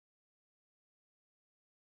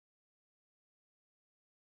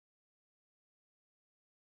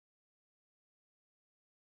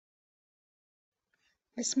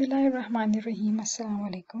Bismillahirrahmanirrahim.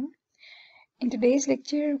 Assalam-O-Alaikum. In today's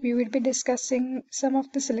lecture, we will be discussing some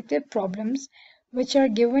of the selected problems which are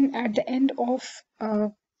given at the end of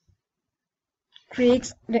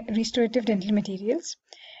Craig's Restorative Dental Materials,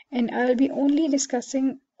 and I'll be only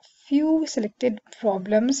discussing few selected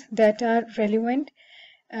problems that are relevant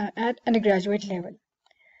at undergraduate level.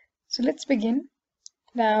 So let's begin.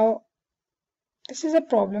 Now, this is a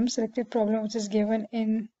selected problem which is given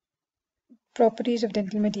in Properties of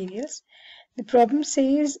Dental Materials. The problem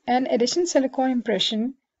says an addition silicone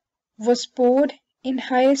impression was poured in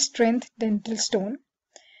high-strength dental stone,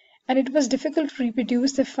 and it was difficult to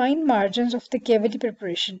reproduce the fine margins of the cavity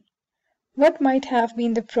preparation. What might have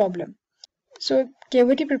been the problem? So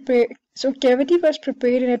cavity was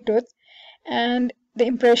prepared in a tooth, and the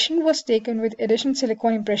impression was taken with addition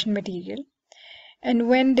silicone impression material. And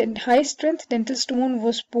when the high-strength dental stone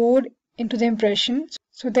was poured into the impression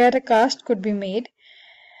so that a cast could be made,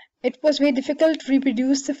 it was very difficult to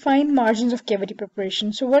reproduce the fine margins of cavity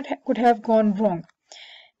preparation. So what could have gone wrong?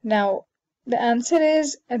 Now, the answer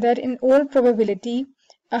is that in all probability,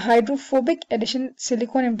 a hydrophobic addition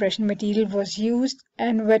silicone impression material was used,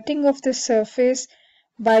 and wetting of the surface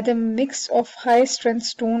by the mix of high-strength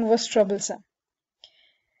stone was troublesome.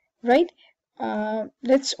 Right?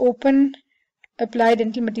 Let's open Applied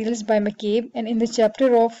Dental Materials by McCabe, and in the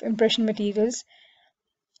chapter of impression materials,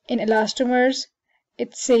 in elastomers,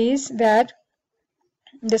 it says that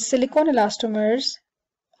the silicone elastomers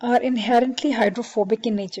are inherently hydrophobic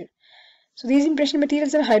in nature. So these impression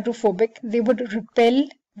materials are hydrophobic. They would repel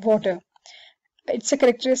water. It's a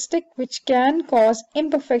characteristic which can cause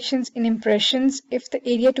imperfections in impressions if the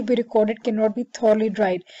area to be recorded cannot be thoroughly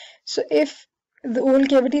dried. So if the oral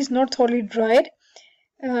cavity is not thoroughly dried,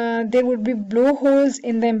 there would be blowholes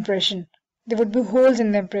in the impression. There would be holes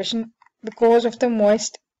in the impression because of the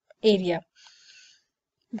moist area,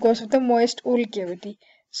 because of the moist oral cavity.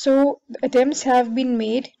 So attempts have been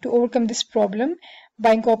made to overcome this problem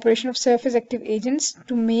by incorporation of surface active agents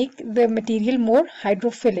to make the material more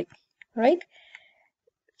hydrophilic, right?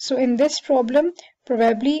 So in this problem,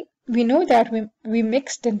 probably we know that we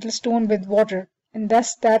mix dental stone with water, and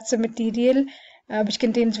thus that's a material which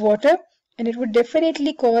contains water, and it would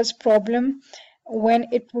definitely cause problem when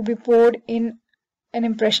it would be poured in an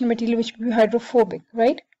impression material which would be hydrophobic,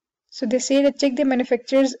 right? So they say that check the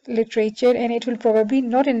manufacturer's literature, and it will probably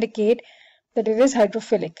not indicate that it is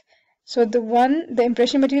hydrophilic. So the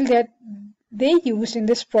impression material that they used in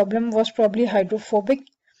this problem was probably hydrophobic.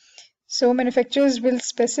 So manufacturers will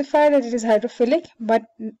specify that it is hydrophilic, but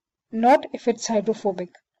not if it's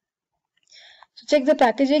hydrophobic. So check the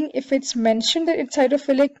packaging. If it's mentioned that it's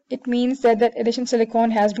hydrophilic, it means that that addition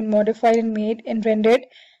silicone has been modified and made and rendered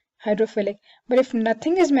hydrophilic. But if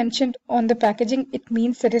nothing is mentioned on the packaging, it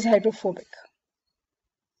means that it's hydrophobic.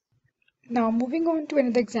 Now moving on to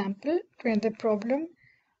another example, to another problem.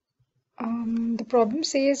 The problem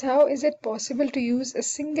says, how is it possible to use a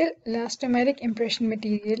single elastomeric impression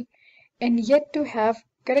material and yet to have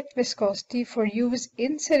correct viscosity for use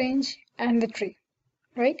in syringe and the tray,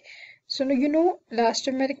 right? So you know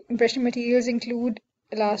elastomeric impression materials include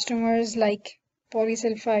elastomers like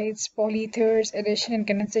polysulfides, polyethers, addition and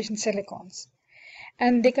condensation silicones,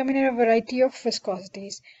 and they come in a variety of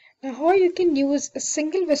viscosities. Now how you can use a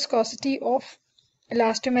single viscosity of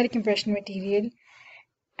elastomeric impression material,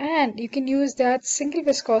 and you can use that single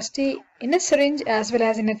viscosity in a syringe as well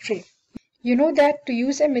as in a tray. You know that to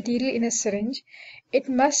use a material in a syringe, it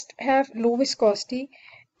must have low viscosity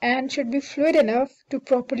and should be fluid enough to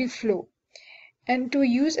properly flow. And to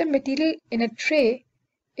use a material in a tray,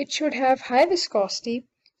 it should have high viscosity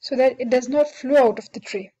so that it does not flow out of the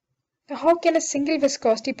tray. Now, how can a single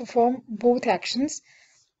viscosity perform both actions?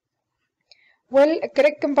 Well, a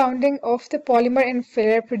correct compounding of the polymer and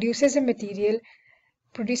filler produces an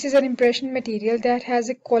impression material that has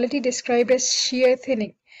a quality described as shear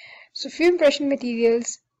thinning. So few impression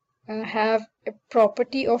materials have a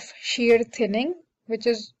property of shear thinning, which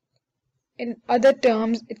is, in other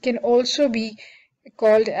terms, it can also be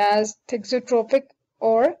called as thixotropic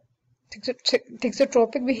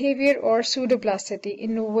behavior or pseudoplasticity,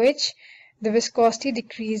 in which the viscosity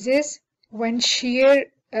decreases when shear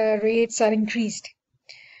rates are increased.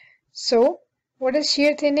 So what is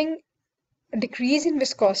shear thinning? A decrease in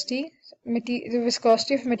viscosity. The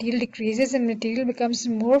viscosity of material decreases and material becomes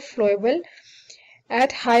more flowable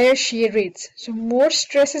at higher shear rates. So more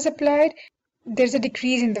stress is applied, there's a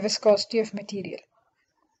decrease in the viscosity of material.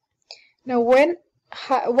 Now what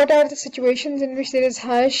are the situations in which there is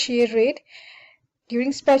high shear rate?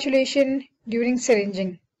 During spatulation, during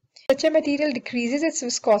syringing. Such a material decreases its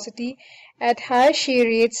viscosity at higher shear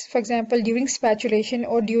rates, for example during spatulation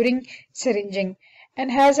or during syringing, and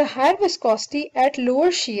has a higher viscosity at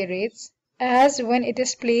lower shear rates as when it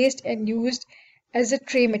is placed and used as a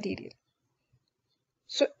tray material.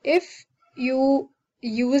 So if you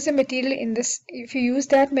use a material in this, if you use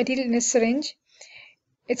that material in a syringe,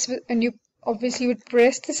 and you obviously would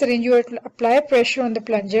press the syringe, you would apply pressure on the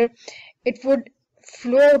plunger, it would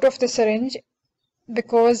flow out of the syringe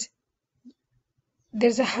because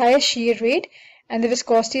there's a higher shear rate and the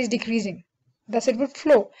viscosity is decreasing. Thus it would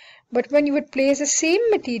flow. But when you would place the same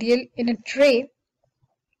material in a tray,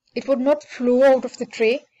 it would not flow out of the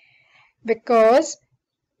tray because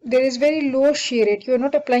there is very low shear rate. You are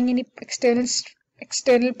not applying any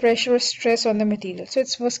external pressure or stress on the material, so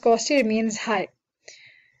its viscosity remains high.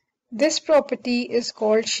 This property is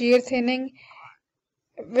called shear thinning.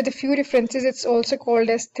 With a few differences, it's also called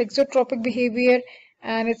as thixotropic behavior,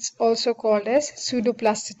 and it's also called as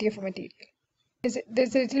pseudoplasticity of a material.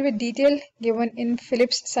 There's a little bit detail given in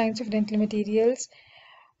Phillips' Science of Dental Materials.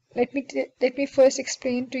 Let me first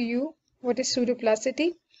explain to you what is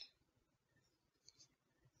pseudoplasticity.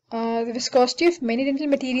 The viscosity of many dental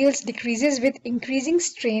materials decreases with increasing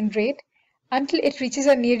strain rate until it reaches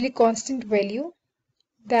a nearly constant value.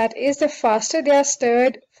 That is, the faster they are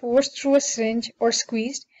stirred, forced through a syringe, or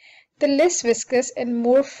squeezed, the less viscous and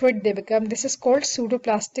more fluid they become. This is called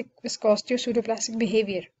pseudoplastic viscosity or pseudoplastic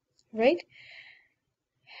behavior, right?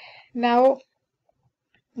 Now,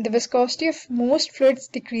 the viscosity of most fluids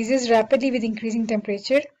decreases rapidly with increasing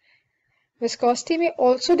temperature. Viscosity may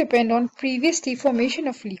also depend on previous deformation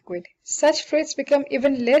of liquid. Such fluids become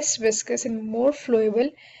even less viscous and more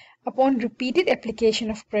flowable upon repeated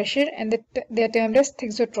application of pressure, and they are termed as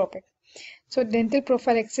thixotropic. So dental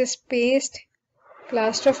prophylaxis paste,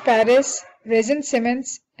 plaster of Paris, resin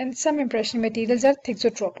cements, and some impression materials are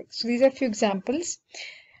thixotropic. So these are a few examples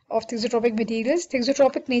of thixotropic materials.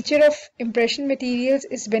 Thixotropic nature of impression materials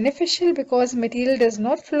is beneficial because material does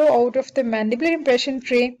not flow out of the mandibular impression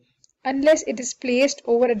tray unless it is placed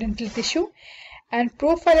over a dental tissue, and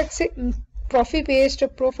prophy paste or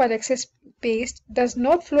prophylaxis paste does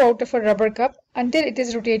not flow out of a rubber cup until it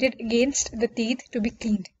is rotated against the teeth to be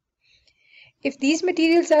cleaned. If these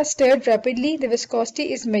materials are stirred rapidly, the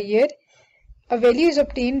viscosity is measured. A value is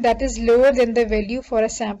obtained that is lower than the value for a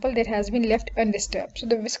sample that has been left undisturbed. So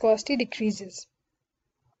the viscosity decreases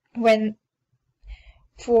when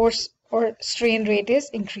force or strain rate is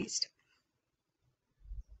increased.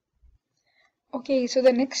 Okay, so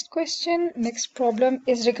the next problem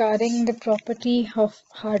is regarding the property of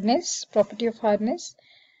hardness.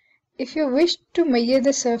 If you wish to measure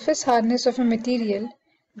the surface hardness of a material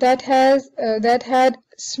that had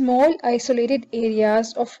small isolated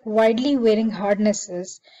areas of widely varying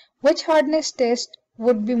hardnesses, which hardness test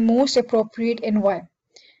would be most appropriate and why?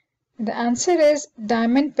 The answer is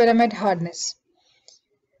diamond pyramid hardness.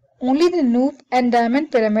 Only the Knoop and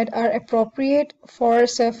diamond pyramid are appropriate for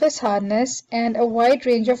surface hardness and a wide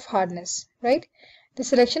range of hardness, right? The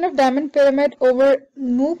selection of diamond pyramid over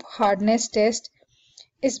Knoop hardness test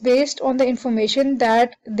is based on the information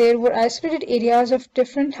that there were isolated areas of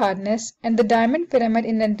different hardness and the diamond pyramid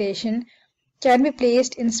indentation can be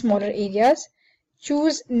placed in smaller areas.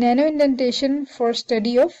 Choose nano indentation for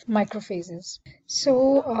study of microphases.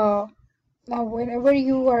 So now whenever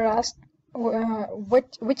you are asked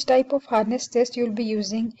which type of hardness test you will be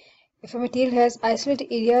using, if a material has isolated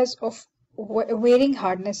areas of varying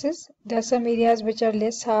hardnesses, there are some areas which are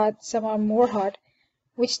less hard, some are more hard,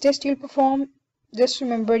 which test you'll perform? Just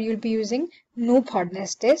remember you'll be using Knoop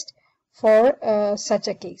hardness test for such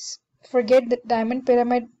a case. Forget the diamond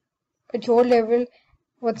pyramid at your level.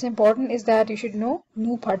 What's important is that you should know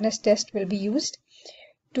Knoop hardness test will be used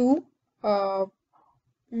to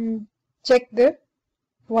check the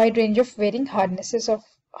wide range of varying hardness of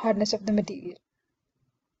the material.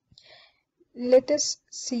 Let us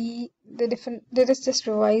just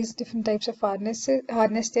revise different types of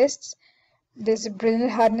hardness tests. There's a Brinell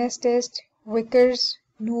hardness test, Vickers,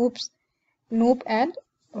 Knoop and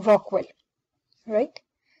Rockwell, right?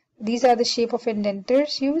 These are the shape of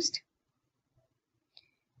indenters used.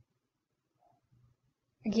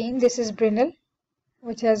 Again, this is Brinell,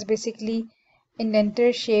 which has basically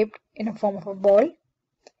indenter shaped in a form of a ball.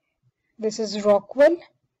 This is Rockwell.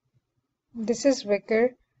 This is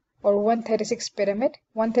Vicker or 136 pyramid.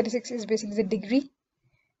 136 is basically the degree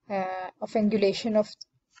of angulation of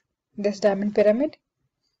this diamond pyramid,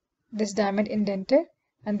 this diamond indenter,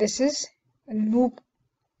 and this is a Knoop,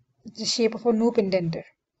 the shape of a Knoop indenter.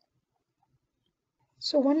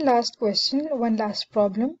 So one last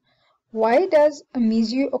problem. Why does a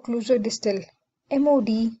mesio-occlusodistal MOD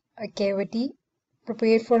a cavity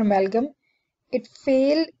prepared for amalgam. It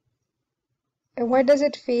failed. Why does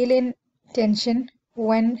it fail in tension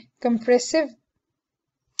when compressive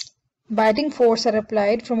biting force are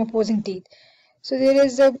applied from opposing teeth? So there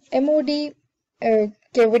is a MOD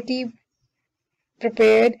cavity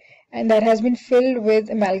prepared and that has been filled with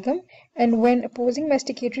amalgam, and when opposing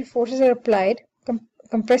masticatory forces are applied,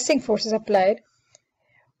 compressing forces applied,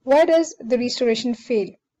 why does the restoration fail?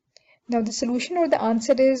 Now the solution or the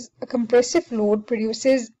answer is a compressive load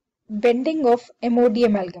produces bending of MOD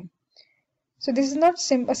amalgam. So this is not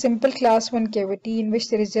a simple class 1 cavity in which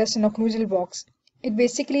there is just an occlusal box. It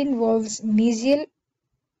basically involves mesial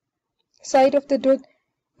side of the tooth,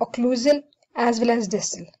 occlusal as well as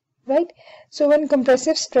distal, right? So when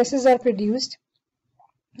compressive stresses are produced,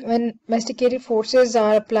 when masticative forces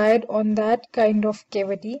are applied on that kind of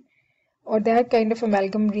cavity or that kind of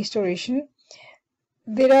amalgam restoration,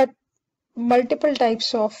 there are multiple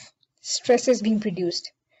types of stresses being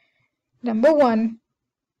produced. Number one,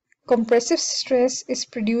 compressive stress is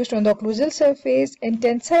produced on the occlusal surface and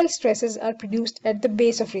tensile stresses are produced at the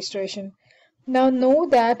base of restoration. Now know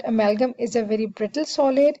that amalgam is a very brittle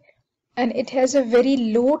solid and it has a very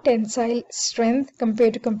low tensile strength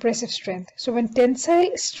compared to compressive strength. So when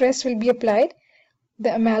tensile stress will be applied,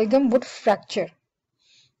 the amalgam would fracture.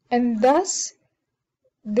 And thus,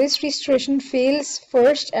 this restoration fails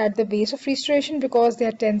first at the base of restoration because there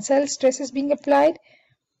are tensile stresses being applied,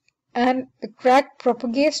 and the crack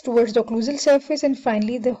propagates towards the occlusal surface, and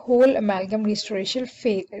finally the whole amalgam restoration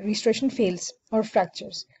fails or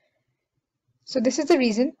fractures. So this is the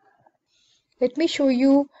reason. Let me show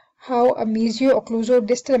you how a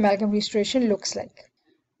mesio-occluso-distal amalgam restoration looks like.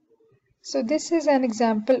 So this is an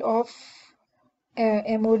example of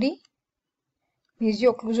MOD,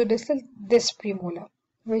 mesio-occluso-distal, this premolar,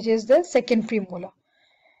 which is the second premolar.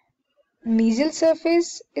 Mesial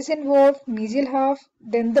surface is involved, mesial half,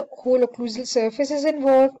 then the whole occlusal surface is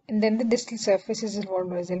involved, and then the distal surface is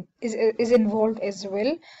involved as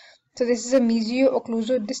well. So this is a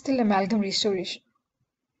mesio-occluso-distal amalgam restoration.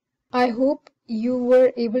 I hope you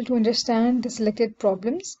were able to understand the selected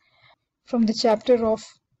problems from the chapter of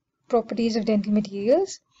properties of dental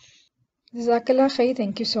materials. Jazakallah khair.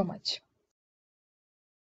 Thank you so much.